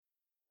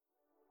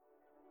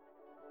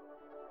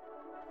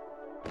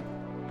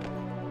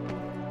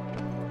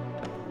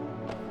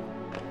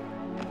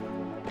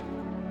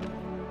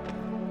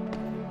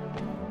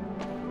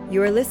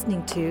You are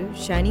listening to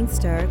Shining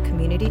Star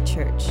Community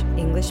Church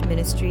English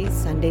Ministries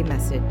Sunday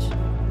Message.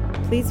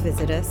 Please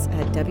visit us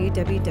at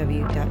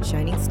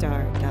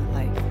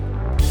www.shiningstar.life.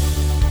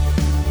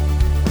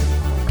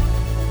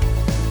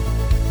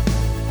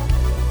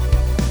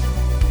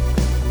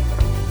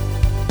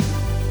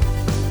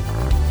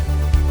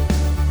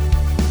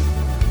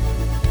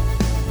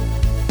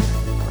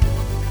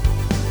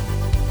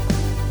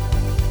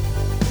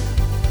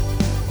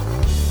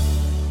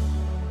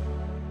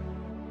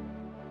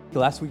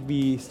 Last week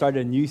we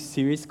started a new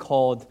series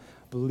called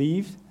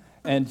Believe,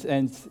 and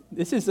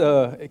this is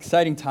an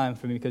exciting time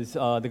for me because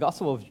the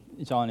Gospel of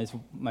John is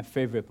my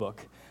favorite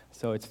book.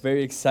 So it's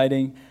very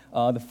exciting.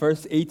 The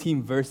first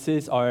 18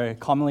 verses are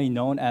commonly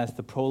known as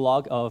the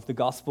prologue of the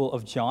Gospel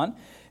of John,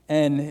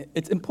 and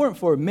it's important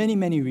for many,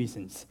 many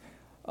reasons.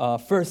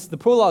 First, the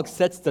prologue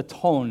sets the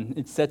tone.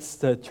 It sets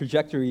the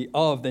trajectory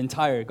of the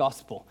entire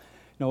Gospel.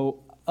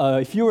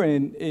 If you were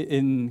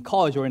in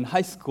college or in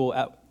high school,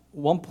 at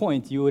one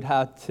point you would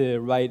have to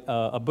write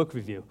a book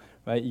review,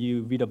 right?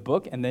 You read a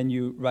book and then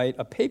you write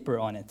a paper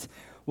on it.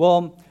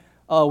 Well,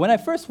 when I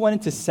first went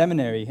into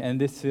seminary,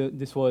 and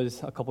this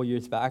was a couple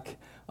years back,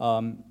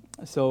 and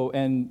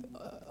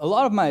a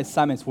lot of my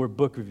assignments were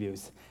book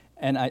reviews,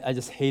 and I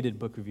just hated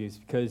book reviews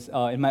because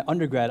in my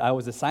undergrad I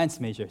was a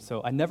science major,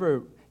 so I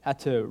never had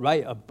to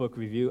write a book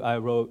review. I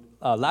wrote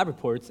lab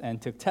reports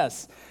and took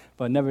tests,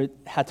 but never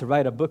had to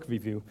write a book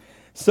review.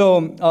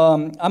 So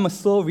I'm a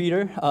slow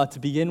reader to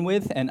begin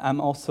with, and I'm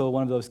also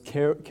one of those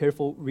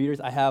careful readers.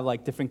 I have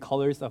like different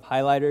colors of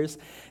highlighters,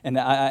 and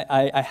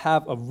I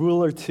have a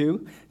ruler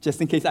too,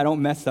 just in case I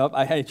don't mess up.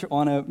 I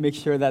want to make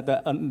sure that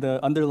the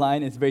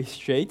underline is very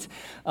straight.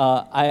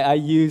 I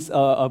use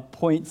a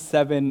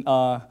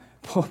 0.7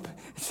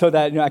 so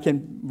that I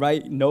can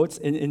write notes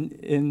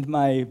in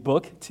my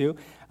book too.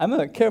 I'm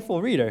a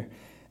careful reader,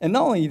 and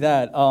not only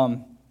that.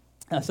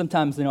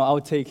 Sometimes, I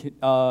would take,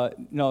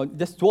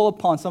 just dwell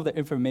upon some of the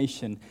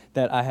information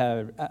that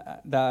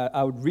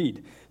I would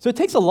read. So it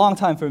takes a long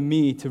time for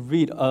me to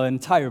read an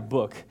entire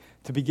book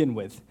to begin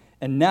with.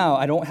 And now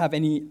I don't have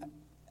any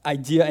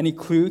idea, any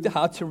clue to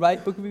how to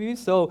write book reviews.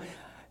 So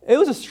it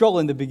was a struggle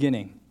in the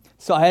beginning.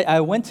 So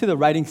I went to the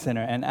writing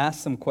center and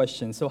asked some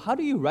questions. So how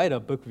do you write a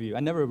book review?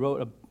 I never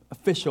wrote an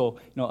official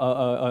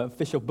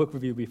book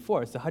review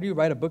before. So how do you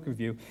write a book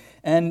review?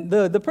 And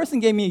the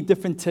person gave me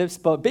different tips,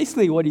 but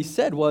basically what he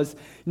said was,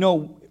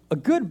 a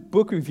good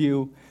book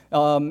review,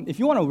 if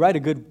you want to write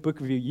a good book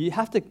review, you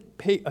have to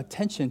pay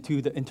attention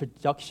to the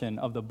introduction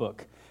of the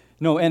book.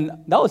 And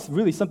that was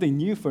really something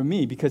new for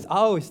me because I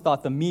always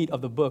thought the meat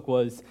of the book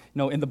was,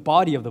 in the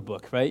body of the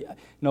book, right?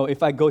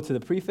 If I go to the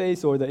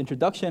preface or the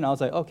introduction, I was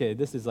like, okay,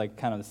 this is like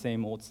kind of the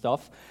same old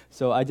stuff.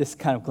 So I just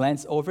kind of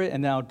glance over it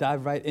and then I'll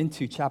dive right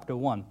into chapter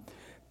 1.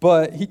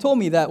 But he told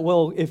me that,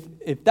 well,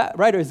 if that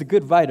writer is a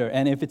good writer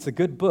and if it's a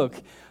good book,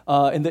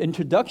 in the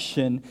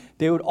introduction,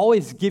 they would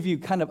always give you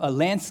kind of a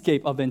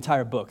landscape of the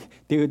entire book.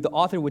 The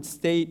author would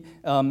state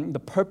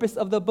the purpose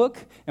of the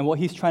book and what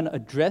he's trying to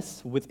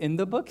address within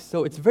the book.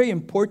 So it's very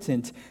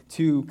important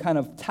to kind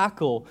of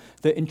tackle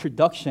the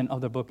introduction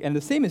of the book. And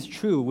the same is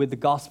true with the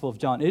Gospel of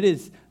John. It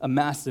is a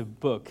massive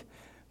book.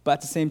 But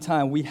at the same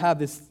time, we have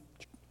this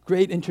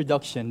great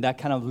introduction that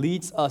kind of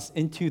leads us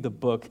into the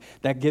book,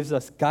 that gives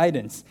us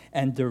guidance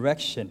and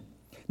direction.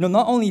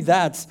 Not only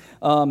that,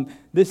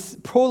 this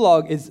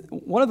prologue is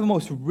one of the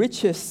most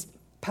richest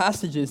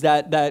passages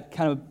that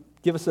kind of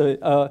give us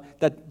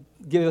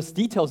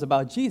details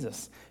about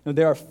Jesus.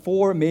 There are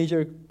 4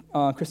 major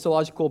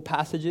Christological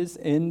passages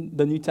in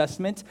the New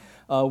Testament.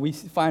 We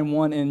find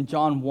one in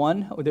John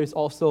 1. There's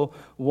also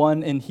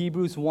one in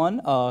Hebrews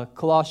 1,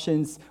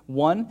 Colossians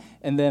 1,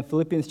 and then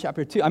Philippians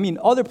chapter 2.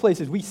 Other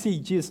places we see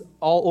Jesus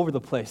all over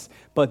the place.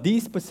 But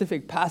these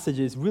specific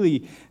passages,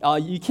 really,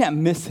 you can't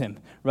miss him,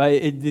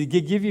 right? It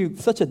give you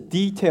such a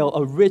detail,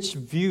 a rich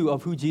view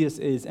of who Jesus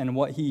is and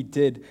what he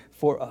did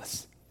for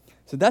us.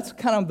 So that's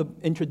kind of the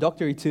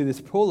introductory to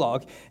this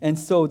prologue. And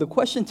so the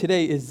question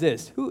today is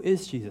this: who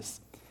is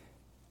Jesus?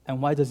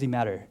 And why does he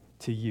matter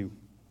to you?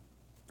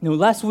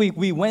 Last week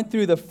we went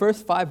through the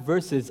first 5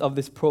 verses of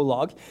this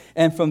prologue,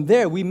 and from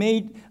there we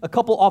made a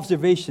couple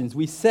observations.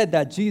 We said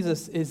that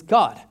Jesus is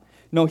God.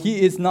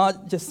 He is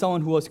not just someone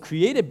who was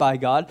created by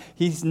God.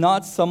 He's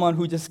not someone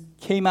who just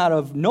came out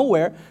of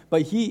nowhere,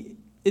 but he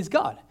is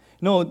God.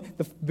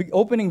 The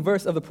opening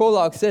verse of the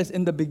prologue says,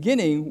 "In the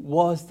beginning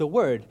was the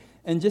Word."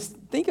 And just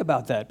think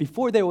about that.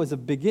 Before there was a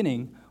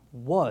beginning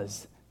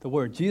was the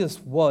Word.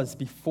 Jesus was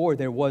before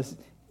there was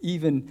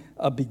even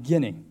a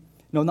beginning.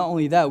 Not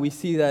only that, we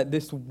see that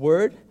this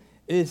Word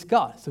is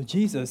God. So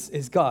Jesus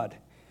is God.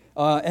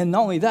 And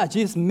not only that,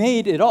 Jesus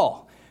made it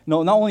all.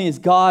 Not only is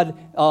God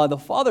the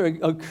Father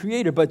a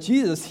creator, but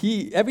Jesus,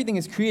 everything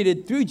is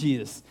created through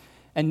Jesus.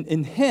 And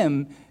in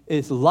him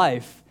is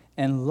life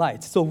and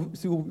light. So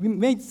we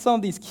made some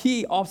of these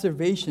key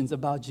observations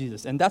about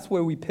Jesus, and that's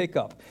where we pick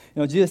up.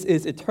 Jesus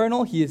is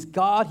eternal. He is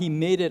God. He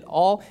made it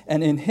all.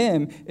 And in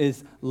him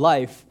is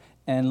life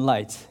and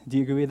light. Do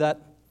you agree with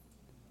that?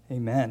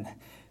 Amen.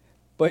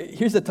 But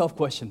here's the tough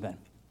question then.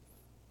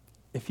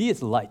 if he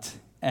is light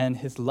and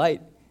his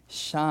light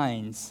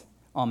shines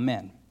on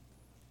men,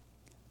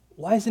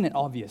 why isn't it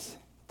obvious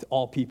to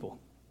all people?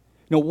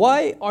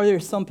 Why are there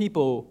some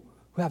people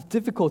who have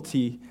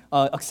difficulty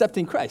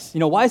accepting Christ?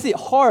 Why is it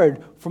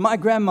hard for my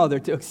grandmother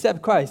to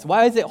accept Christ?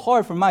 Why is it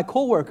hard for my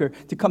coworker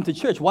to come to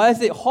church? Why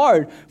is it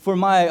hard for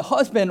my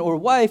husband or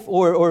wife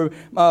or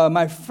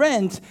my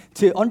friend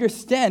to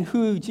understand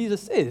who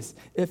Jesus is?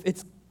 If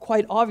it's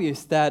quite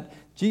obvious that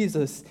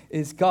Jesus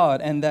is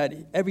God and that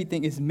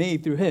everything is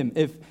made through him.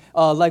 If,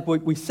 like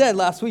what we said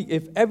last week,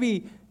 if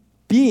every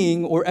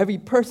being or every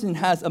person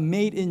has a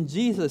Made in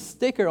Jesus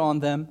sticker on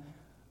them,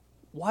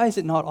 why is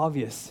it not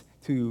obvious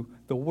to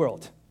the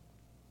world?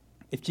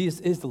 If Jesus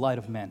is the light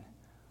of men,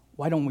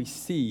 why don't we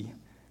see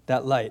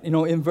that light?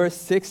 In verse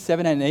 6,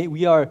 7, and 8,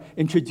 we are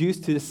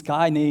introduced to this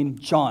guy named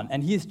John,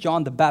 and he is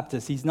John the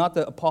Baptist. He's not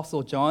the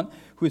Apostle John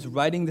who is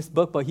writing this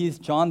book, but he is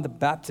John the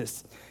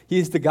Baptist. He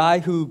is the guy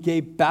who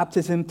gave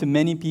baptism to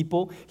many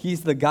people.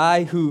 He's the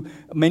guy who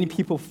many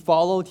people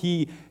followed.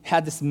 He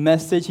had this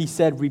message. He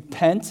said,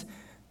 repent.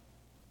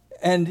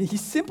 And he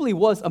simply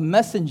was a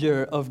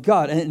messenger of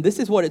God. And this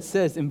is what it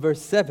says in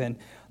verse 7.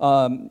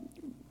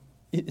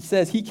 It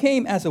says, he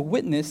came as a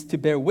witness to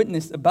bear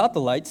witness about the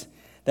light,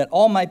 that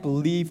all might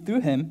believe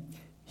through him.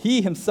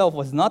 He himself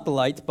was not the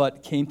light,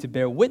 but came to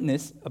bear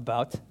witness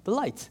about the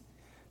light.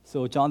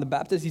 So John the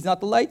Baptist, he's not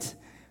the light.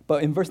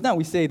 But in verse 9,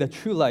 we say the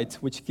true light,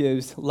 which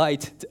gives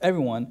light to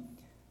everyone,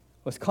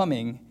 was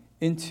coming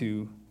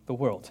into the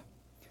world.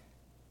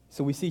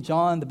 So we see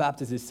John the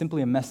Baptist is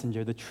simply a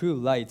messenger. The true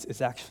light is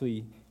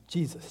actually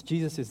Jesus.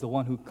 Jesus is the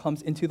one who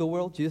comes into the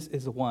world. Jesus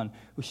is the one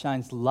who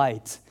shines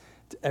light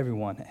to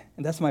everyone.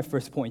 And that's my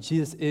first point.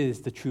 Jesus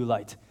is the true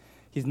light.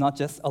 He's not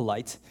just a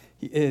light.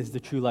 He is the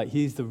true light.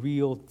 He's the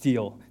real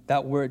deal.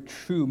 That word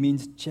true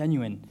means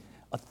genuine,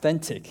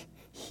 authentic.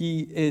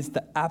 He is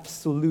the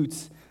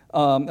absolute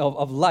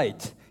of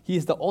light. He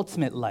is the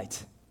ultimate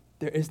light.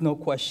 There is no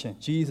question.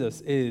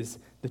 Jesus is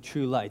the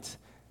true light,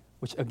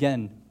 which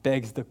again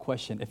begs the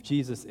question, if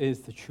Jesus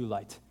is the true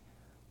light,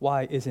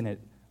 why isn't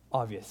it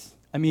obvious?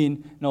 I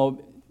mean,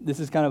 this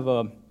is kind of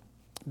a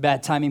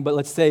bad timing, but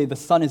let's say the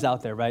sun is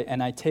out there, right?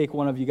 And I take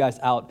one of you guys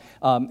out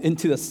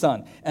into the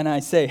sun, and I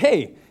say,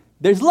 hey,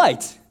 there's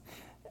light.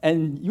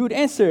 And you would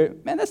answer,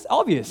 man, that's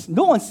obvious.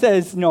 No one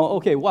says,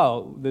 okay,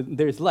 wow,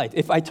 there's light.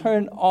 If I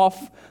turn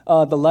off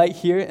the light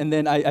here and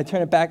then I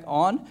turn it back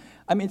on,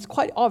 I mean, it's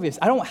quite obvious.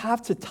 I don't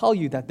have to tell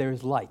you that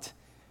there's light.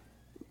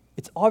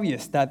 It's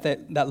obvious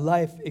that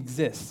life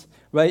exists,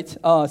 right?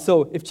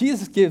 So if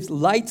Jesus gives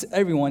light to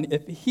everyone,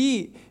 if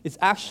he is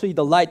actually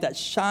the light that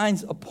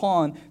shines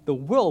upon the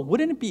world,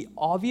 wouldn't it be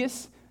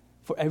obvious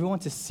for everyone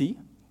to see?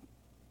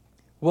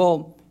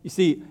 Well, you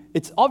see,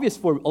 it's obvious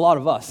for a lot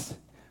of us.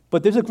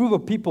 But there's a group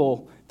of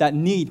people that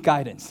need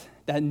guidance,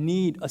 that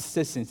need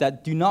assistance,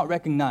 that do not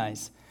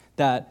recognize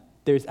that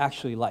there's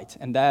actually light.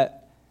 And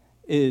that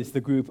is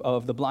the group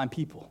of the blind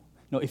people.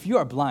 If you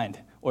are blind,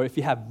 or if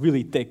you have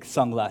really thick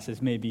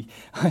sunglasses maybe,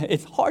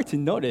 it's hard to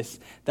notice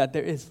that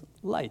there is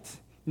light.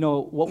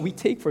 What we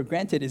take for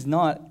granted is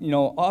not,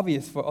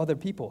 obvious for other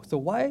people. So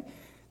why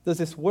does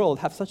this world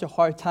have such a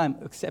hard time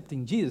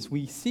accepting Jesus?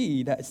 We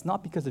see that it's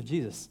not because of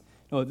Jesus.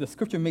 The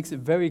scripture makes it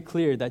very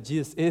clear that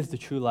Jesus is the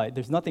true light.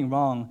 There's nothing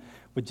wrong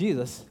with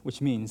Jesus, which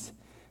means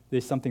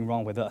there's something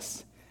wrong with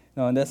us.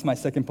 And that's my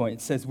second point.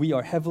 It says we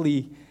are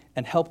heavily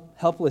and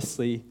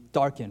helplessly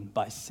darkened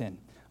by sin.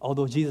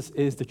 Although Jesus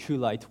is the true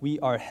light, we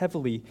are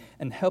heavily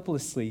and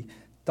helplessly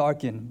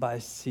darkened by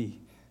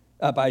sin.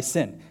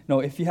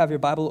 If you have your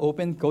Bible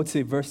open, go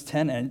to verse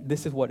 10, and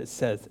this is what it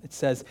says. It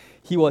says,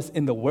 he was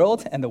in the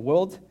world, and the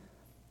world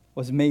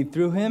was made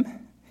through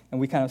him. And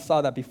we kind of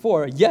saw that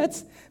before,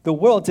 yet the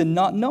world did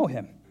not know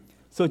him.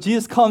 So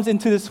Jesus comes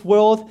into this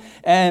world,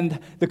 and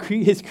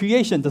his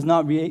creation does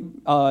not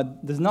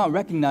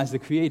recognize the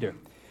Creator.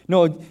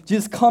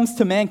 Jesus comes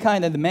to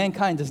mankind, and the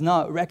mankind does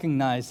not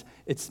recognize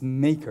its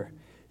Maker.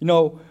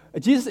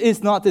 Jesus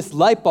is not this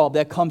light bulb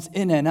that comes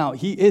in and out.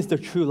 He is the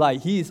true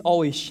light. He is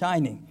always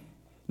shining.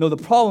 The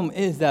problem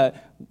is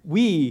that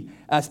we,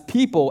 as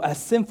people, as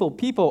sinful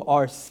people,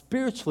 are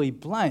spiritually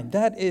blind.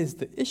 That is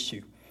the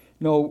issue.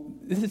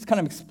 This is kind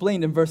of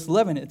explained in verse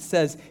 11. It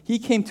says, he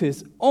came to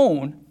his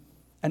own,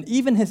 and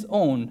even his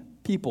own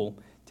people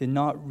did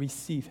not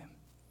receive him.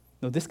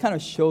 This kind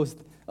of shows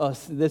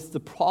us the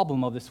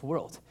problem of this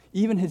world.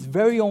 Even his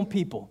very own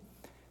people.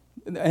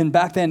 And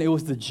back then, it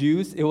was the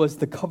Jews. It was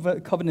the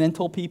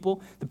covenantal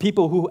people, the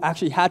people who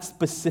actually had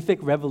specific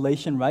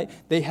revelation, right?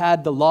 They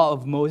had the law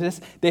of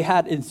Moses. They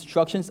had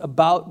instructions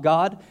about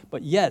God,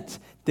 but yet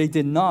they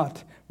did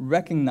not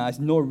recognize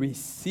nor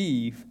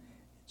receive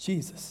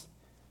Jesus.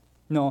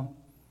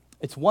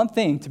 It's one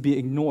thing to be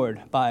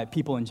ignored by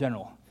people in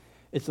general.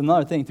 It's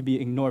another thing to be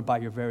ignored by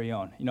your very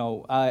own.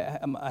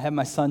 I have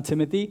my son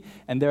Timothy,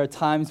 and there are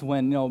times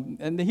when,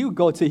 and he would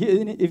go to,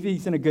 if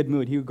he's in a good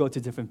mood, he would go to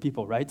different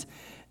people, right?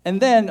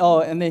 And then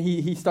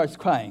he starts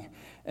crying.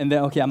 And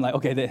then, I'm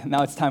like,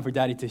 now it's time for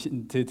Daddy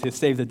to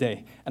save the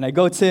day. And I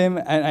go to him,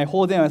 and I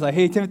hold him, I was like,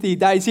 hey, Timothy,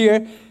 Daddy's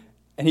here.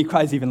 And he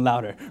cries even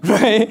louder,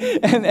 right?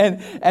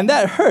 And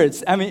that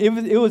hurts. I mean,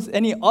 if it was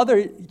any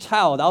other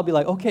child, I'll be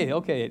like,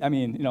 okay. I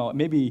mean,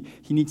 maybe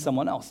he needs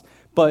someone else.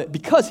 But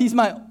because he's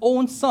my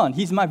own son,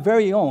 he's my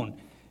very own,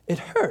 it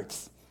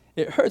hurts.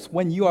 It hurts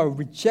when you are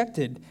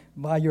rejected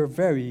by your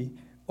very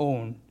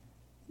own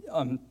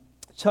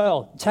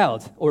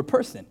child or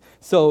person.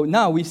 So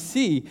now we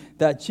see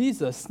that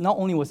Jesus not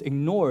only was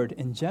ignored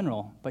in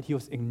general, but he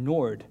was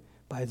ignored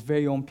by his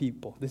very own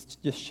people. This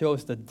just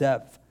shows the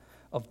depth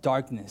of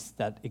darkness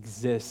that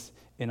exists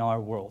in our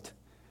world.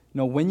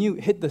 When you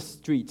hit the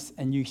streets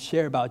and you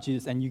share about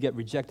Jesus and you get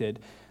rejected,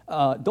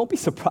 don't be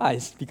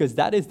surprised, because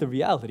that is the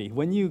reality.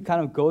 When you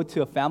kind of go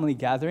to a family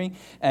gathering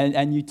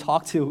and you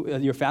talk to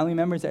your family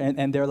members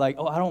and they're like,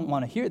 I don't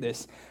want to hear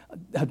this,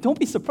 don't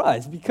be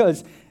surprised,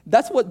 because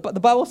that's what the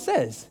Bible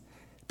says.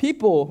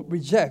 People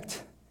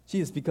reject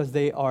Jesus because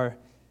they are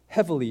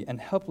heavily and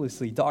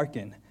helplessly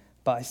darkened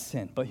by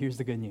sin. But here's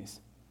the good news.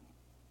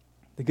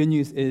 The good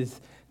news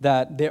is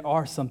that there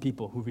are some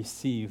people who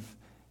receive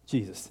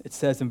Jesus. It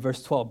says in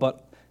verse 12,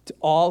 but to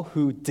all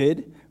who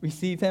did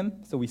receive him,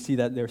 so we see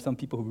that there are some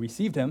people who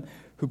received him,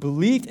 who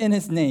believed in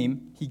his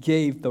name, he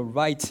gave the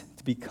right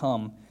to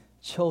become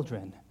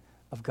children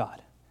of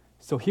God.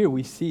 So here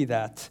we see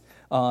that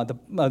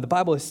the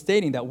Bible is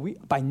stating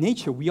that by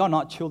nature we are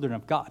not children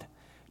of God.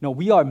 No,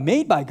 we are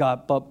made by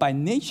God, but by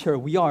nature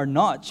we are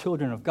not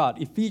children of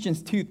God.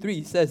 Ephesians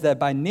 2:3 says that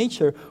by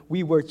nature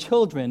we were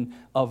children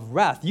of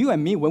wrath. You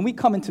and me, when we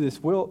come into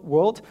this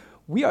world,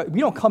 we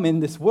don't come in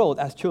this world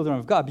as children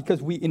of God,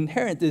 because we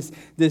inherit this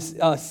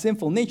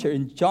sinful nature.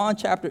 In John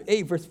chapter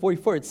 8, verse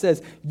 44, it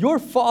says, your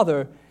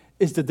father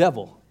is the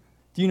devil.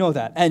 Do you know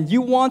that? And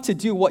you want to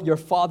do what your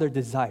father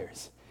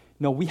desires.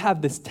 We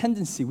have this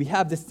tendency, we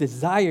have this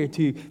desire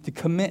to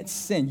commit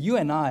sin. You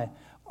and I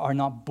are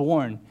not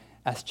born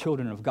as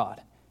children of God.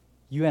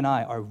 You and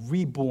I are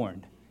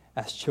reborn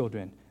as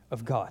children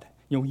of God.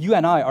 You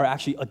and I are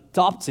actually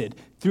adopted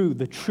through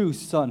the true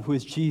Son, who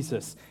is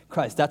Jesus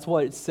Christ. That's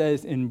what it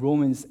says in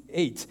Romans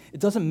 8. It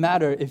doesn't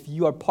matter if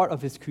you are part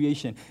of his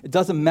creation. It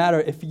doesn't matter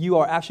if you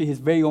are actually his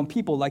very own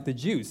people, like the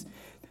Jews.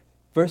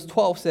 Verse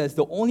 12 says,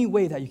 the only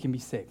way that you can be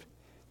saved,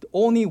 the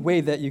only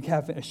way that you can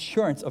have an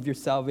assurance of your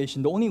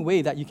salvation, the only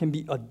way that you can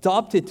be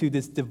adopted to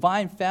this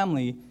divine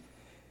family,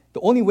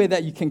 the only way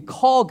that you can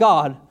call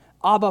God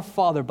Abba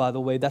Father, by the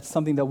way, that's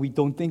something that we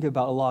don't think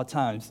about a lot of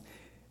times,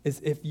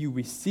 is if you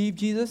receive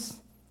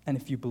Jesus and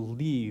if you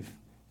believe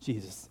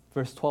Jesus.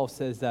 Verse 12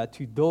 says that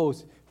to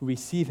those who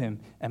receive him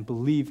and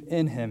believe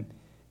in him,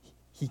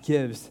 he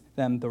gives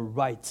them the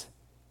right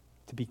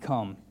to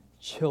become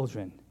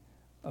children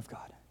of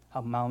God.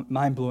 How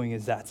mind-blowing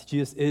is that?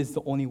 Jesus is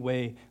the only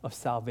way of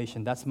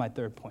salvation. That's my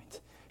third point.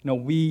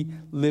 We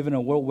live in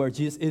a world where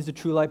Jesus is the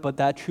true light, but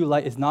that true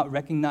light is not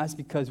recognized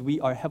because we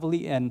are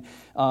heavily and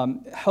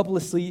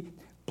helplessly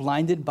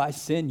blinded by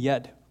sin,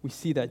 yet we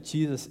see that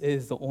Jesus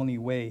is the only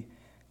way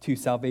to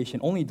salvation.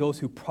 Only those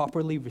who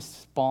properly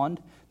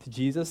respond to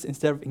Jesus,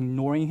 instead of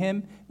ignoring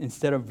him,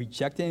 instead of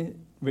rejecting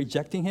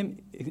him,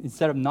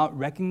 instead of not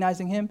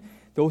recognizing him,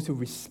 those who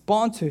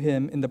respond to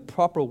him in the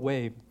proper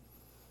way,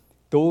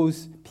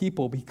 those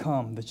people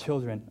become the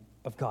children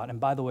of God. And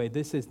by the way,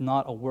 this is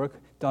not a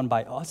work done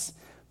by us,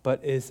 but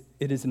it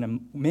is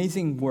an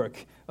amazing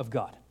work of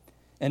God.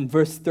 And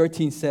verse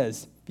 13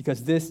 says,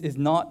 because this is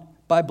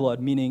not by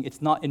blood, meaning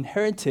it's not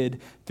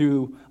inherited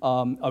through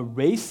a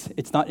race,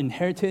 it's not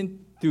inherited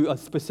through a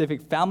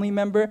specific family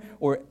member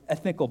or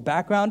ethnical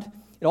background.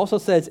 It also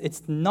says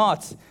it's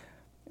not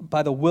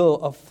by the will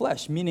of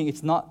flesh, meaning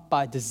it's not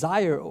by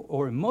desire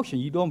or emotion.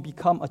 You don't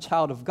become a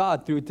child of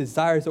God through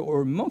desires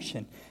or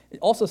emotion. It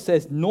also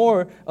says,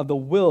 nor of the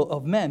will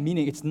of man,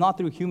 meaning it's not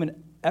through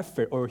human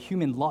effort or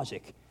human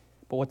logic.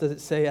 But what does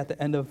it say at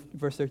the end of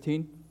verse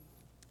 13?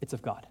 It's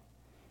of God.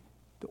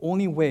 The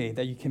only way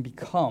that you can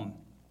become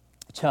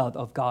a child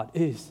of God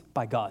is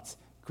by God's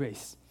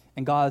grace.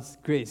 And God's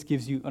grace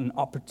gives you an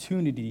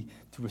opportunity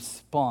to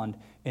respond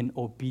in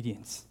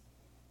obedience,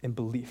 in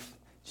belief.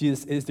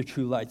 Jesus is the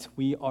true light.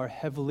 We are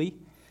heavily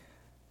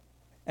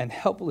and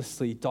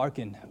helplessly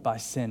darkened by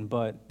sin,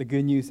 but the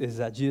good news is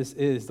that Jesus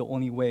is the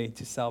only way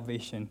to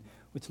salvation,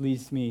 which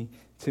leads me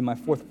to my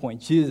fourth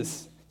point.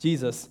 Jesus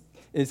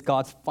is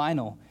God's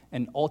final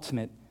and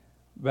ultimate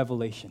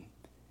revelation.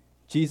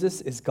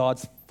 Jesus is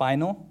God's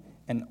final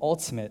and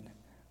ultimate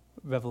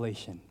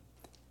revelation.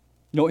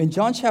 In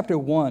John chapter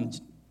 1,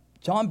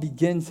 John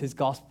begins his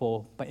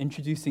gospel by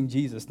introducing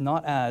Jesus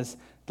not as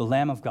the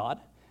Lamb of God,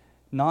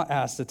 not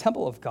as the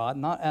temple of God,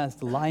 not as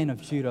the Lion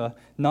of Judah,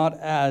 not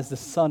as the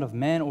Son of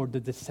Man or the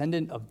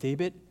descendant of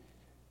David.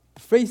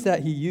 The phrase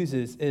that he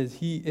uses is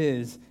he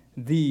is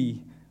the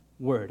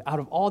Word. Out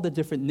of all the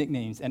different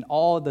nicknames and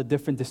all the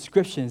different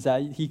descriptions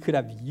that he could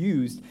have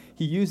used,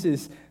 he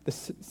uses the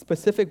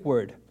specific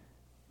word,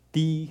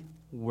 the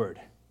Word.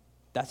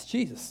 That's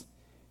Jesus.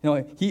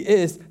 He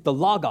is the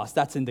Logos,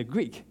 that's in the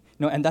Greek.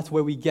 And that's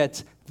where we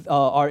get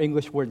our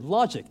English word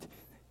logic.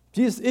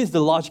 Jesus is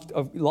the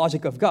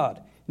logic of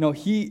God. No,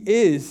 he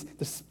is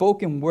the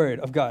spoken word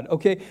of God.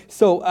 Okay,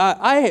 so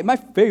my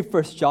very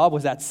first job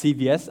was at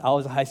CVS. I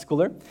was a high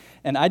schooler,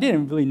 and I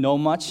didn't really know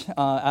much.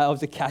 I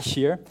was a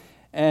cashier,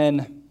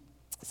 and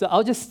so I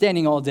was just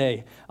standing all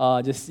day,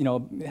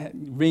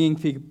 ringing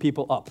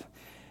people up.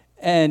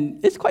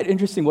 And it's quite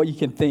interesting what you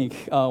can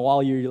think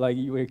while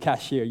you're a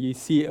cashier. You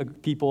see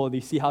people,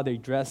 you see how they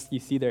dress, you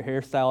see their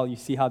hairstyle, you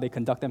see how they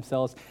conduct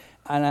themselves.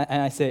 And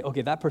I say,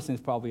 okay, that person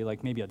is probably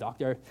like maybe a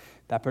doctor,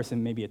 that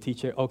person maybe a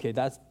teacher. Okay,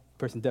 that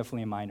person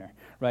definitely a minor,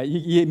 right?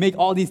 You make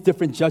all these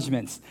different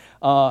judgments.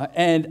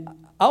 And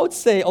I would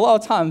say a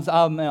lot of times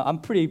I'm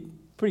pretty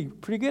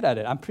good at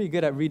it. I'm pretty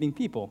good at reading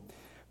people.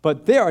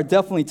 But there are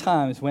definitely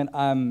times when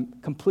I'm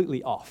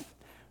completely off,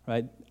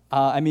 right?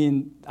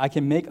 I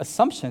can make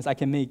assumptions, I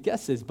can make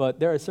guesses, but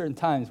there are certain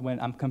times when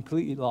I'm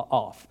completely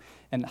off.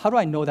 And how do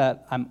I know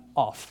that I'm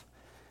off?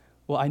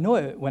 Well, I know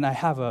it when I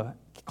have a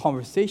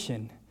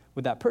conversation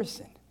with that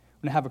person.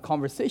 When I have a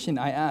conversation,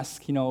 I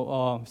ask,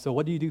 so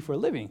what do you do for a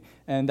living?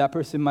 And that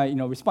person might,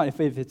 respond. If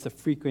it's a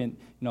frequent,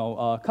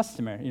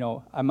 customer,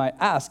 I might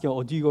ask,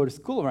 do you go to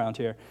school around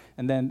here?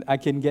 And then I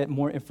can get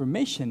more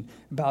information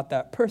about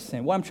that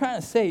person. What I'm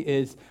trying to say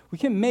is we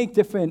can make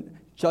different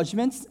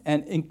judgments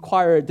and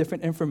inquire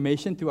different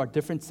information through our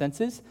different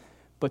senses,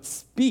 but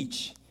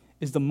speech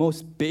is the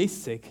most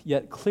basic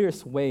yet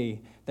clearest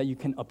way that you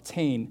can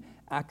obtain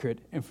accurate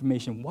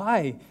information.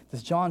 Why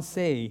does John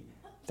say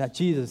that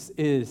Jesus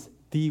is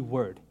the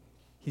Word?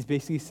 He's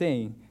basically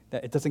saying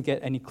that it doesn't get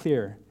any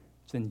clearer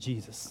than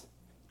Jesus.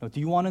 Do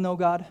you want to know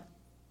God?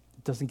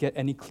 It doesn't get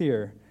any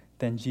clearer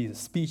than Jesus.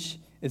 Speech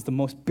is the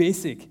most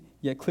basic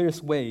yet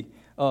clearest way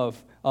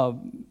of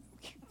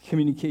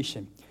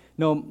communication.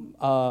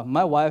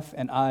 My wife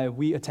and I,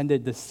 we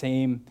attended the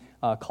same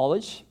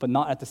college, but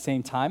not at the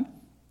same time.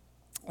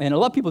 And a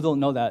lot of people don't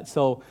know that.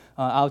 So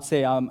I would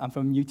say I'm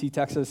from UT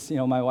Texas.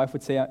 My wife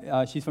would say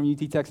she's from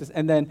UT Texas.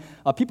 And then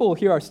people will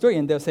hear our story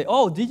and they'll say,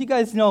 oh, did you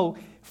guys,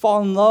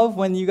 fall in love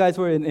when you guys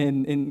were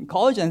in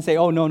college? And say,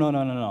 oh, no.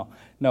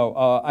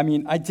 No,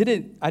 I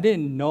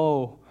didn't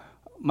know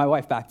my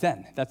wife back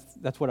then.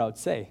 That's what I would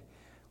say.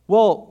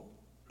 Well,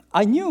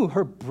 I knew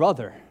her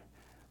brother.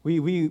 We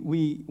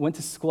went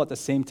to school at the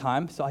same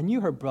time, so I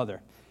knew her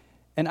brother.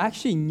 And I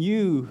actually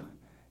knew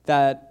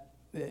that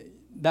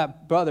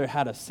that brother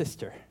had a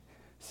sister.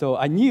 So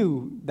I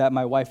knew that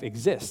my wife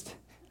exists.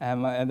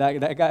 And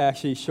that guy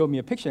actually showed me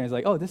a picture, and he's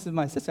like, oh, this is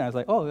my sister. And I was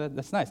like, oh,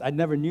 that's nice. I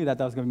never knew that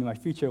was going to be my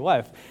future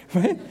wife,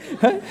 right?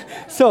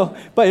 So,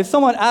 but if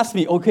someone asked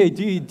me, okay,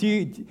 do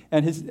you,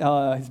 and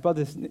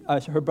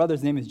her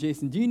brother's name is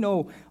Jason, do you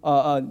know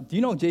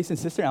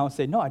Jason's sister? And I would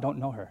say, no, I don't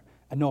know her.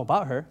 I know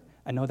about her.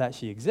 I know that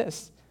she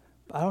exists.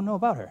 I don't know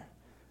about her.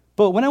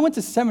 But when I went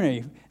to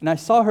seminary and I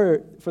saw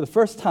her for the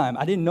first time,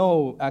 I didn't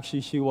know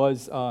actually she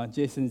was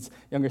Jason's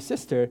younger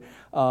sister.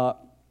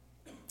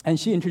 And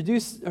she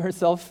introduced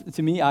herself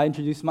to me, I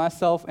introduced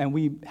myself, and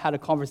we had a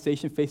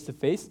conversation face to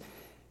face.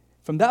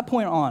 From that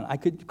point on, I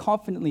could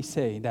confidently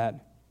say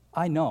that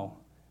I know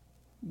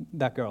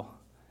that girl.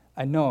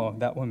 I know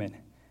that woman,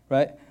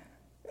 right?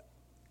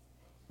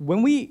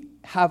 When we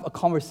have a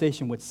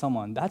conversation with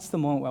someone, that's the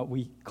moment where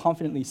we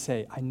confidently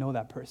say, I know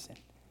that person.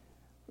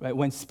 Right?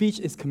 When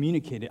speech is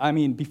communicated.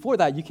 Before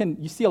that,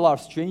 you see a lot of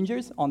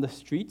strangers on the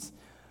streets,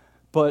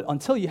 but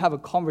until you have a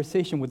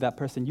conversation with that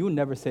person, you will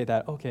never say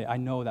that, okay, I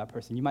know that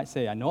person. You might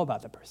say, I know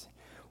about that person.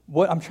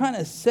 What I'm trying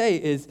to say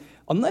is,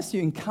 unless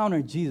you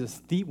encounter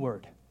Jesus, the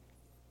Word,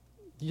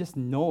 you just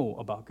know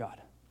about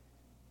God.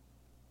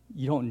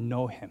 You don't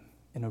know Him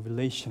in a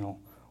relational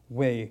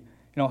way.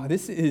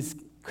 This is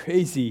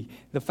crazy.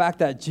 The fact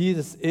that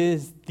Jesus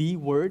is the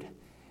Word,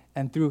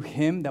 and through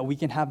Him that we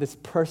can have this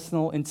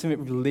personal, intimate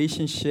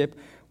relationship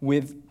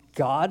with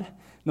God.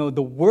 No,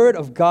 the Word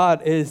of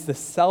God is the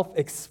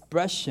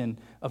self-expression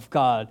of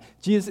God.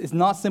 Jesus is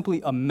not simply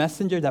a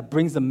messenger that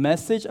brings the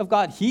message of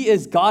God. He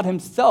is God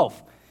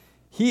Himself.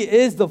 He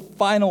is the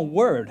final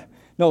word.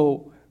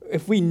 No,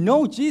 if we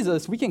know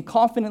Jesus, we can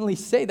confidently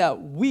say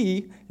that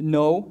we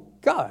know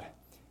God.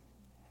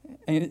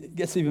 And it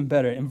gets even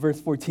better. In verse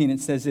 14,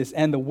 it says this,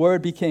 and the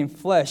Word became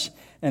flesh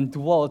and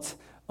dwelt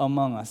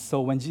among us.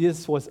 So when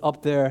Jesus was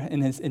up there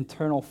in His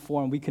eternal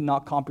form, we could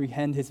not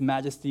comprehend His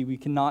majesty. We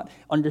cannot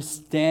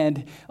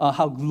understand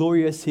how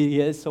glorious He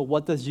is. So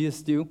what does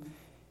Jesus do?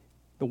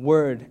 The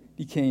Word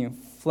became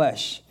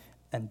flesh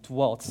and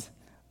dwelt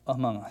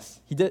among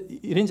us. He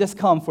didn't just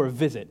come for a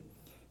visit.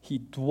 He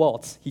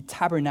dwelt. He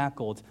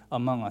tabernacled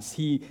among us.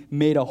 He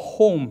made a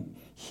home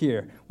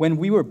here. When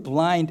we were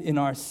blind in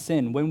our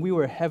sin, when we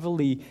were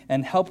heavily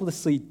and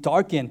helplessly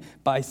darkened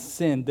by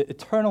sin, the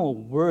eternal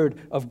Word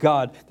of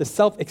God, the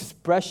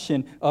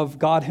self-expression of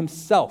God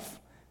Himself,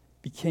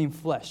 became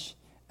flesh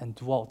and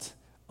dwelt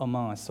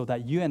among us so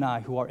that you and I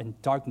who are in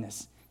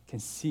darkness can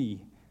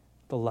see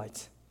the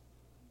light.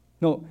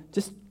 No,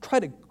 just try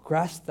to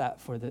grasp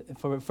that for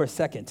a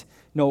second.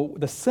 No,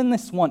 the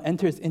sinless one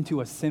enters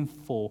into a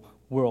sinful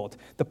world.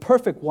 The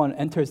perfect one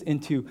enters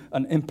into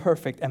an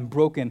imperfect and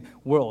broken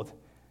world.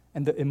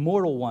 And the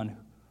immortal one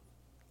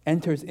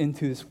enters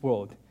into this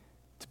world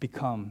to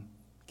become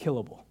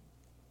killable.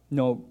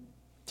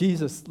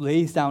 Jesus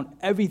lays down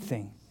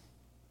everything.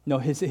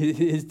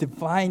 His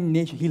divine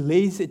nature, he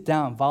lays it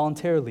down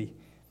voluntarily.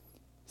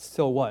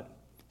 So what?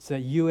 So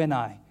that you and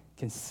I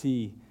can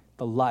see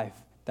the life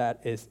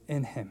that is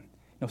in him.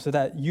 So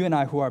that you and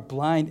I, who are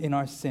blind in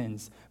our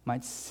sins,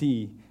 might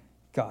see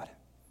God.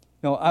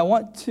 I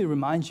want to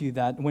remind you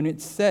that when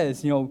it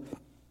says, in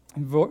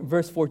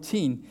verse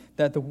 14,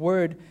 that the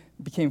Word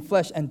became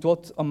flesh and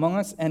dwelt among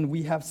us, and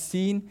we have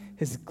seen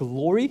his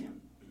glory,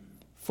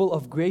 full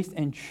of grace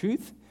and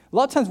truth. A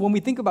lot of times when we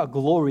think about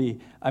glory,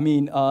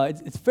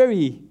 it's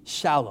very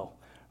shallow.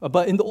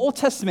 But in the Old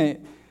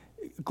Testament,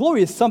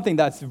 glory is something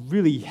that's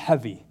really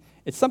heavy.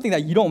 It's something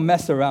that you don't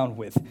mess around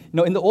with.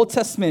 In the Old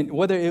Testament,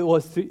 whether it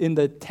was in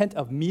the tent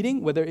of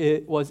meeting, whether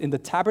it was in the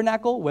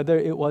tabernacle, whether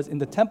it was in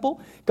the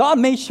temple, God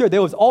made sure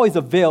there was always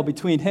a veil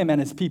between him and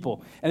his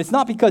people. And it's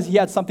not because he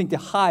had something to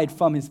hide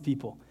from his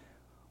people.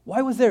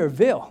 Why was there a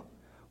veil?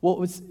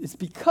 Well, it's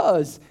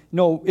because,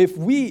 if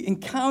we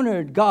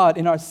encountered God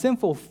in our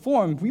sinful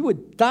form, we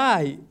would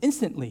die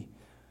instantly.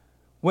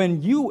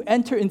 When you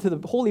enter into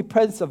the holy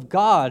presence of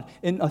God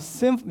in a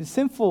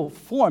sinful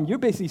form, you're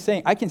basically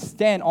saying, I can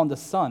stand on the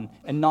sun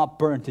and not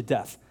burn to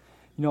death.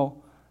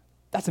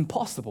 That's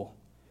impossible.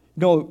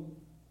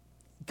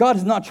 God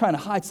is not trying to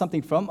hide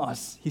something from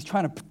us. He's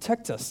trying to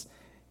protect us.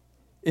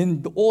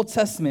 In the Old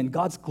Testament,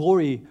 God's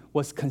glory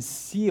was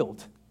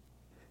concealed.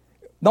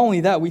 Not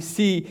only that, we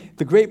see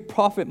the great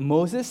prophet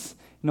Moses,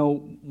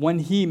 when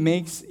he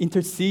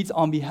intercedes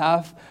on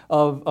behalf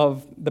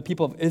of the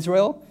people of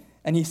Israel,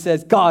 and he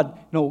says, God,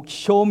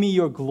 show me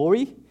your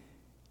glory.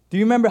 Do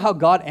you remember how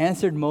God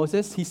answered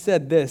Moses? He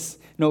said this.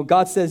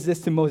 God says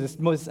this to Moses.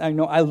 Moses, I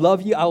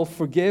love you. I will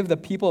forgive the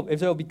people of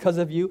Israel because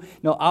of you.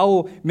 I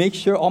will make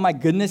sure all my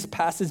goodness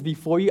passes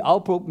before you.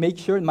 I'll make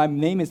sure my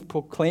name is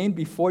proclaimed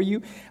before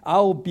you. I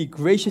will be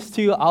gracious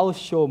to you. I will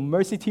show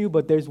mercy to you.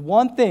 But there's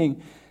one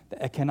thing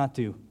that I cannot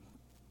do.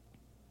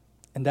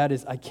 And that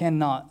is, I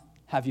cannot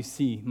have you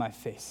see my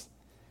face.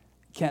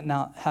 I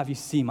cannot have you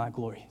see my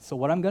glory. So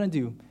what I'm going to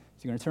do,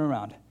 you're going to turn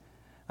around,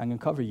 I'm going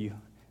to cover you,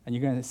 and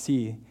you're going to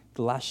see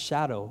the last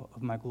shadow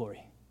of my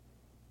glory.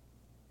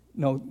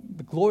 The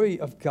glory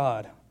of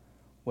God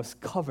was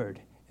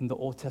covered in the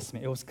Old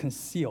Testament. It was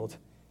concealed.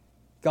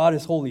 God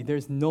is holy.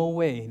 There's no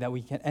way that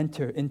we can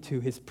enter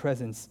into his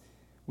presence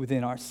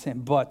within our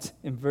sin. But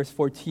in verse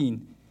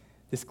 14,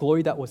 this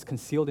glory that was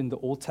concealed in the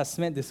Old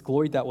Testament, this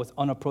glory that was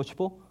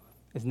unapproachable,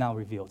 is now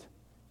revealed.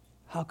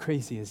 How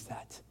crazy is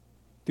that?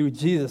 Through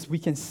Jesus, we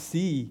can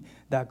see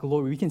that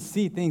glory. We can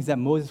see things that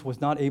Moses was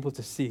not able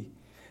to see.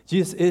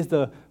 Jesus is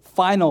the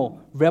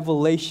final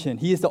revelation.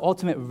 He is the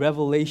ultimate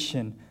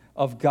revelation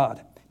of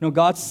God.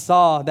 God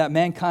saw that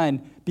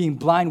mankind being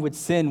blind with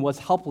sin was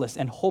helpless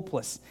and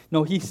hopeless.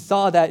 He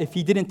saw that if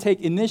he didn't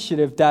take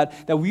initiative,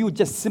 that we would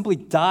just simply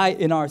die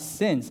in our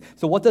sins.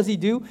 So what does he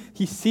do?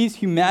 He sees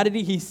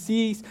humanity. He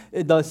sees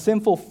the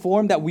sinful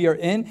form that we are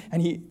in,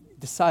 and he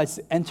decides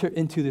to enter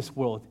into this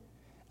world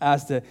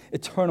as the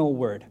eternal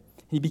Word.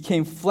 He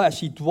became flesh.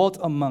 He dwelt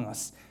among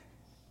us.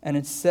 And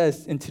it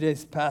says in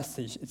today's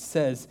passage, it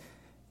says,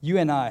 you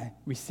and I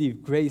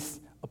receive grace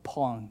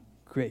upon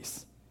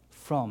grace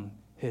from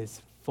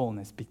his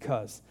fullness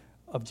because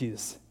of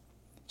Jesus.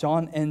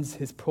 John ends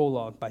his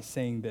prologue by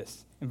saying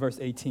this in verse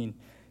 18.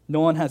 No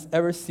one has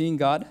ever seen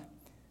God,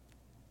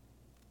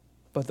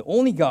 but the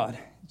only God,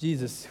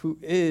 Jesus, who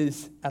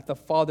is at the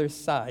Father's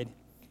side,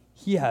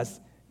 he has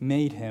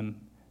made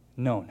him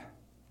known.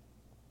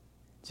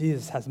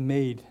 Jesus has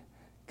made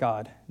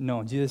God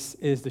known. Jesus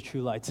is the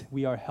true light.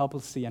 We are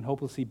helplessly and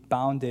hopelessly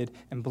bounded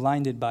and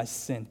blinded by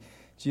sin.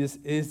 Jesus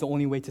is the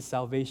only way to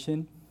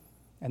salvation,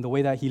 and the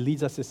way that he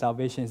leads us to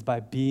salvation is by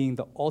being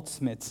the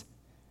ultimate,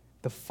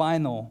 the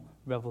final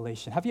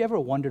revelation. Have you ever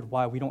wondered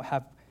why we don't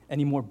have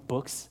any more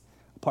books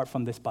apart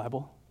from this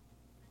Bible?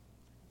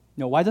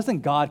 Why doesn't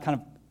God kind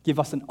of give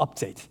us an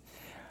update?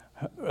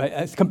 Right?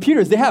 As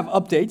computers, they have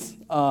updates.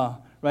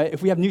 Right?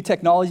 If we have new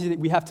technology,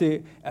 we have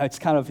to, it's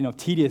kind of,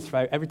 tedious,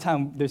 right? Every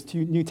time there's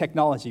new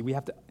technology, we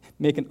have to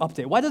make an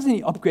update. Why doesn't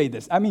he upgrade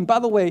this? By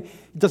the way,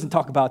 he doesn't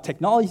talk about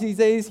technology these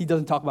days. He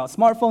doesn't talk about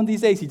smartphones these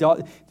days. It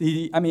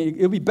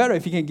would be better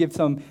if he can give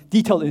some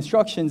detailed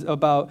instructions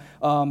about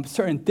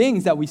certain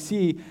things that we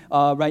see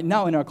right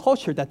now in our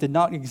culture that did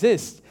not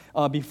exist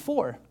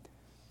before.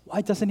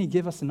 Why doesn't he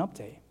give us an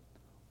update?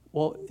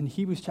 Well, in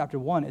Hebrews chapter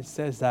 1, it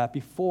says that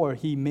before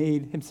he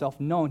made himself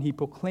known, he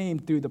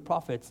proclaimed through the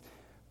prophets.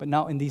 But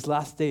now in these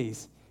last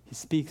days, he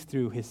speaks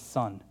through his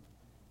Son,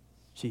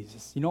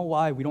 Jesus. You know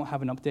why we don't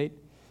have an update?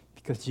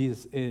 Because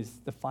Jesus is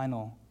the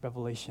final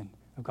revelation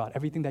of God.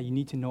 Everything that you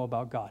need to know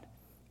about God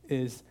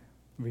is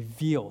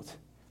revealed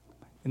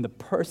in the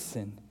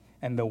person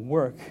and the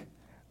work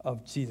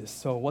of Jesus.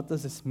 So what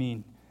does this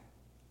mean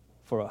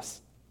for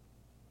us?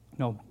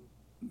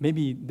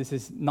 Maybe this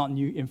is not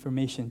new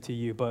information to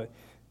you, but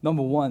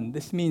number one,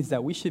 this means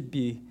that we should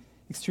be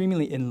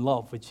extremely in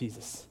love with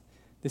Jesus.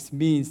 This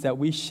means that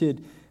we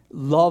should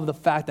love the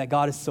fact that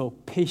God is so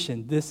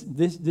patient.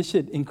 This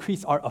should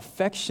increase our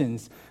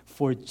affections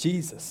for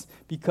Jesus.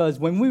 Because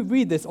when we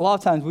read this, a lot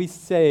of times we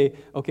say,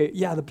 okay,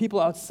 yeah, the people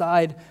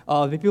outside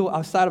of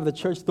the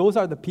church, those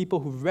are the people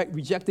who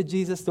rejected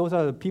Jesus. Those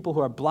are the people who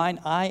are blind.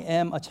 I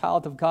am a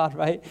child of God,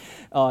 right?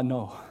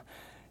 No.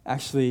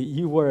 Actually,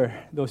 you were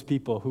those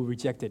people who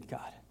rejected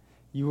God.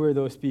 You were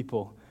those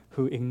people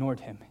who ignored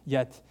him.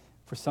 Yet,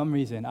 for some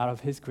reason, out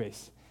of his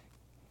grace,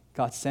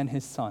 God sent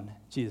his son,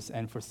 Jesus,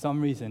 and for some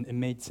reason, it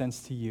made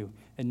sense to you.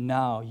 And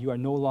now you are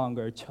no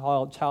longer a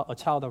child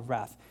of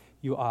wrath.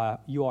 You are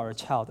a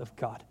child of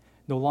God.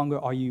 No longer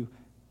are you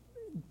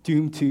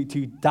doomed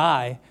to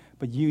die,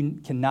 but you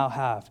can now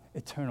have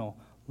eternal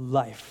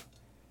life.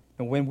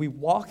 And when we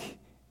walk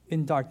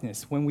in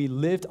darkness, when we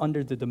lived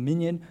under the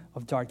dominion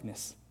of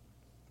darkness,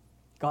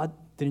 God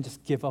didn't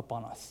just give up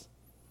on us.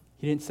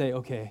 He didn't say,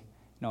 okay,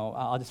 no,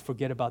 I'll just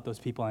forget about those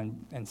people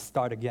and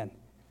start again.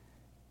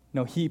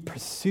 No, he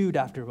pursued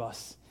after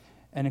us.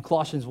 And in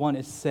Colossians 1,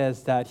 it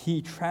says that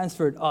he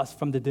transferred us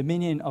from the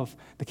dominion of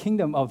the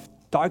kingdom of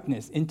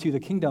darkness into the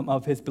kingdom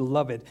of his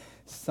beloved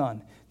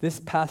Son. This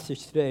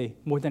passage today,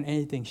 more than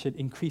anything, should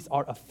increase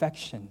our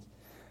affection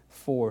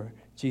for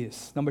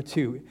Jesus. Number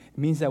 2, it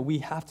means that we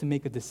have to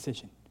make a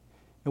decision.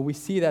 We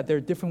see that there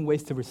are different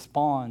ways to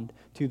respond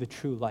to the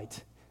true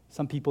light.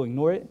 Some people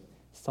ignore it,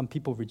 some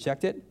people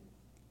reject it,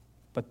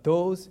 but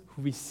those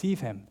who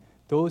receive him,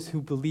 those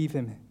who believe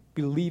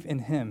in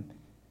him,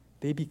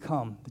 they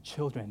become the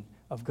children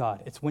of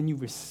God. It's when you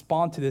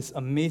respond to this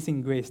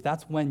amazing grace,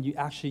 that's when you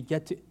actually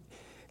get to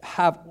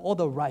have all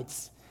the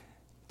rights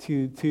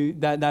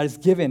that is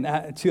given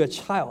to a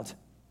child.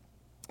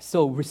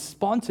 So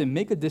respond to him,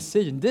 make a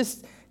decision.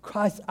 This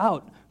cries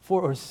out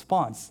for a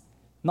response,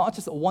 not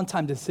just a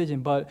one-time decision,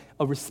 but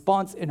a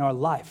response in our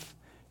life.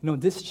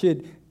 This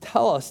should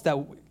tell us that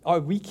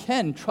we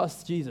can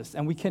trust Jesus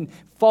and we can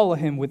follow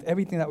him with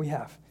everything that we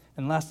have.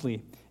 And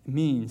lastly, it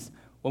means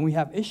when we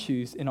have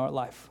issues in our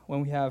life, when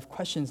we have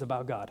questions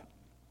about God,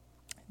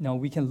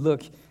 we can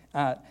look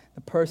at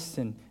the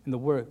person and the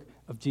work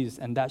of Jesus,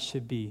 and that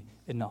should be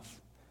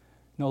enough.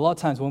 A lot of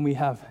times when we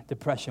have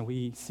depression,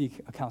 we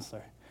seek a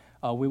counselor.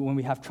 When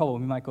we have trouble,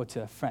 we might go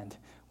to a friend.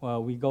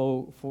 Well, we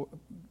go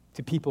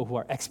to people who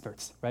are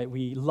experts, right?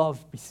 We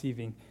love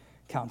receiving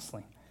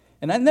counseling.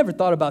 And I never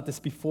thought about this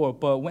before,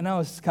 but when I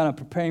was kind of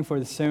preparing for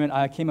the sermon,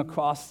 I came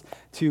across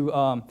to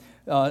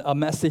a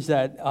message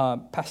that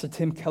Pastor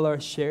Tim Keller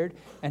shared,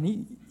 and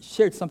he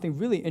shared something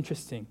really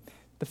interesting.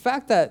 The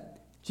fact that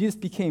Jesus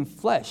became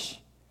flesh,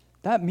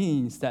 that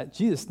means that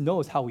Jesus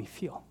knows how we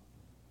feel.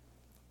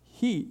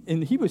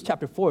 In Hebrews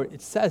chapter 4,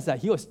 it says that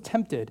he was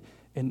tempted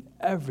in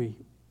every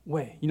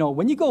way.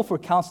 When you go for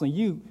counseling,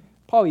 you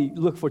probably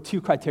look for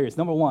 2 criteria.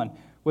 Number 1,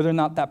 whether or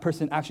not that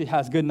person actually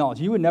has good knowledge.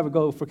 You would never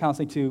go for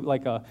counseling to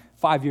like a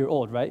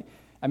 5-year-old, right?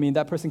 I mean,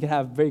 that person can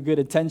have very good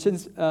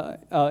intentions,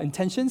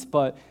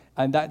 but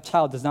that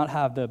child does not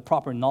have the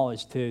proper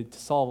knowledge to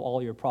solve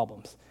all your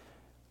problems.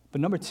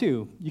 But number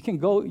 2, you can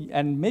go,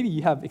 and maybe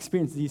you have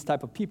experienced these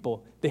type of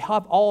people. They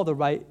have all the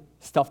right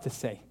stuff to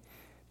say.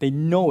 They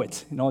know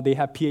it. They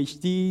have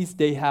PhDs,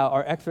 they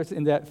are experts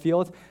in that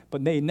field,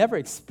 but they never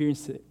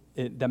experienced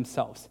it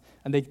themselves.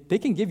 And they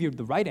can give you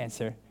the right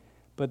answer,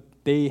 but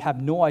they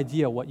have no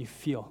idea what you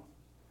feel.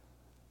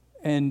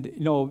 And,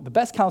 the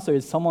best counselor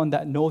is someone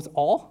that knows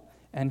all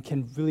and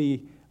can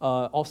really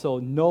also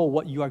know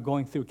what you are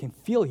going through, can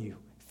feel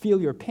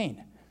your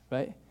pain,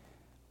 right?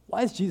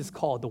 Why is Jesus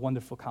called the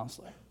wonderful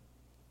counselor?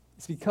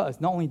 It's because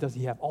not only does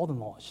he have all the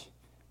knowledge,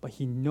 but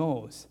he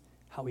knows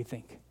how we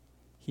think.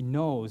 He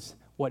knows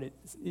what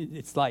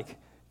it's like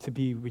to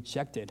be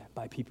rejected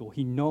by people.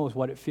 He knows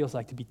what it feels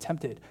like to be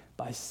tempted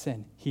by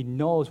sin. He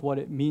knows what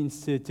it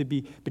means to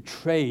be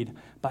betrayed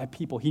by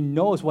people. He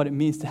knows what it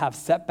means to have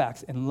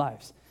setbacks in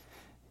lives.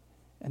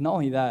 And not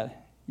only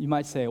that, you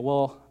might say,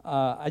 well,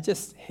 I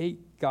just hate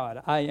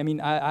God. I'm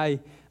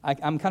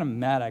kind of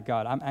mad at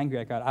God. I'm angry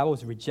at God. I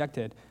was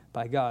rejected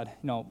by God.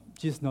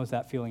 Jesus knows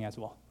that feeling as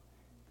well.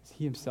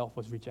 He himself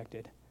was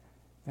rejected.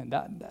 And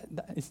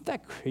isn't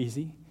that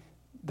crazy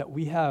that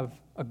we have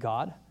a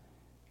God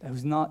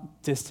who's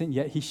not distant,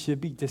 yet he should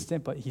be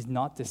distant, but he's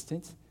not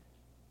distant.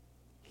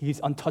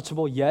 He's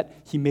untouchable, yet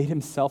he made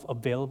himself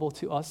available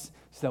to us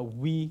so that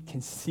we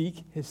can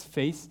seek his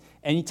face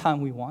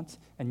anytime we want.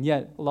 And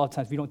yet, a lot of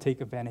times, we don't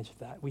take advantage of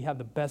that. We have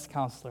the best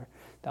counselor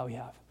that we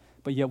have.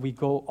 But yet, we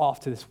go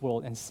off to this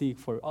world and seek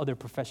for other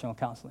professional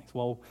counseling.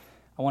 Well,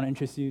 I want to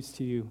introduce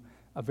to you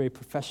a very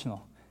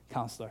professional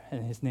counselor,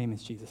 and his name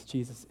is Jesus.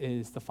 Jesus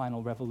is the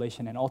final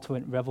revelation and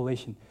ultimate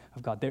revelation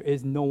of God. There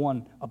is no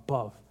one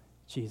above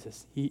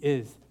Jesus. He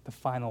is the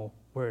final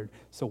word.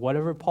 So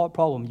whatever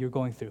problem you're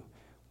going through,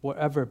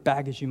 whatever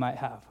baggage you might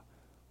have,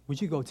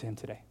 would you go to him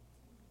today?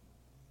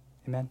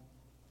 Amen?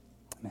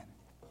 Amen.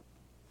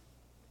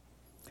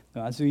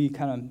 Now, as we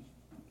kind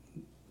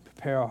of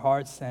prepare our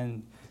hearts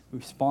and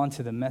respond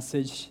to the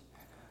message,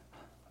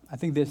 I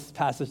think this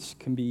passage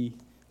can be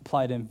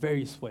applied in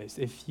various ways.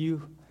 If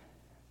you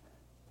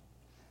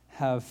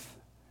have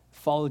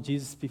followed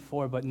Jesus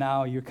before, but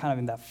now you're kind of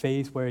in that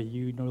phase where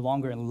you're no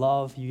longer in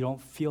love, you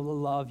don't feel the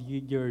love,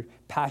 your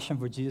passion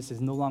for Jesus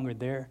is no longer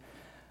there.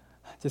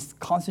 Just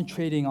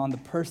concentrating on the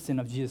person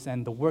of Jesus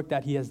and the work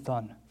that he has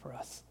done for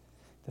us.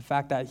 The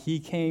fact that he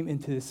came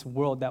into this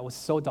world that was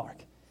so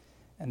dark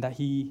and that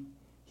he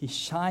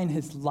shined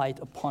his light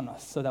upon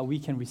us so that we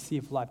can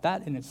receive life.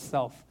 That in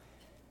itself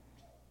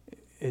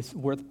is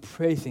worth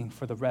praising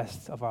for the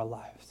rest of our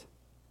lives.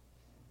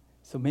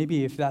 So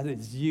maybe if that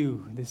is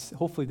you,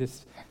 hopefully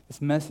this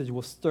message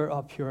will stir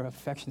up your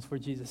affections for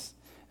Jesus.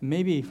 And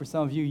maybe for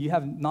some of you, you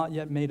have not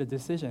yet made a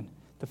decision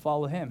to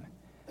follow him.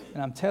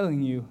 And I'm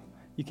telling you,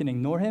 you can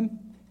ignore him,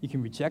 you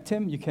can reject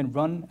him, you can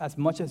run as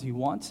much as you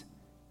want.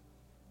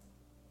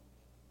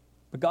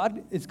 But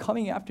God is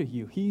coming after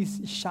you.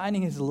 He's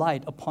shining his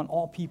light upon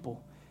all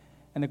people.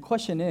 And the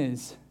question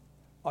is,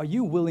 are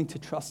you willing to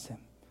trust him?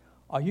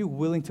 Are you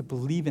willing to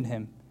believe in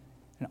him?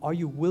 And are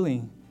you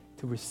willing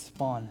to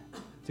respond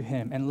to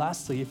him? And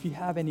lastly, if you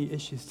have any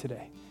issues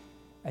today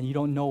and you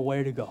don't know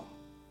where to go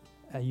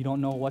and you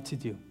don't know what to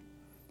do,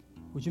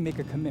 would you make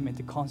a commitment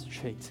to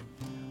concentrate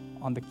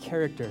on the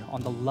character,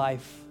 on the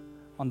life,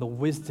 on the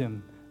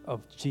wisdom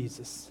of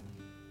Jesus?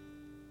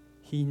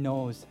 He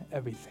knows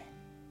everything.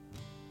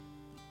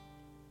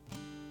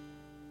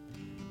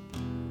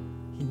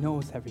 He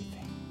knows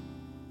everything.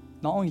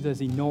 Not only does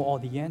he know all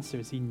the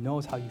answers, he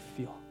knows how you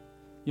feel.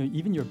 You know,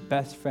 even your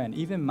best friend,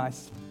 even my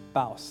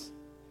spouse,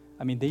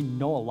 they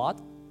know a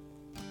lot,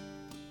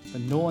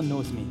 but no one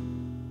knows me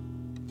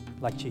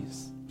like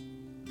Jesus.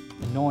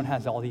 And no one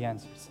has all the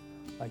answers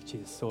like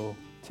Jesus. So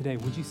today,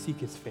 would you seek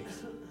his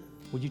face?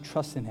 Would you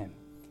trust in him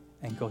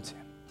and go to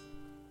him?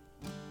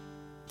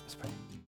 Let's pray.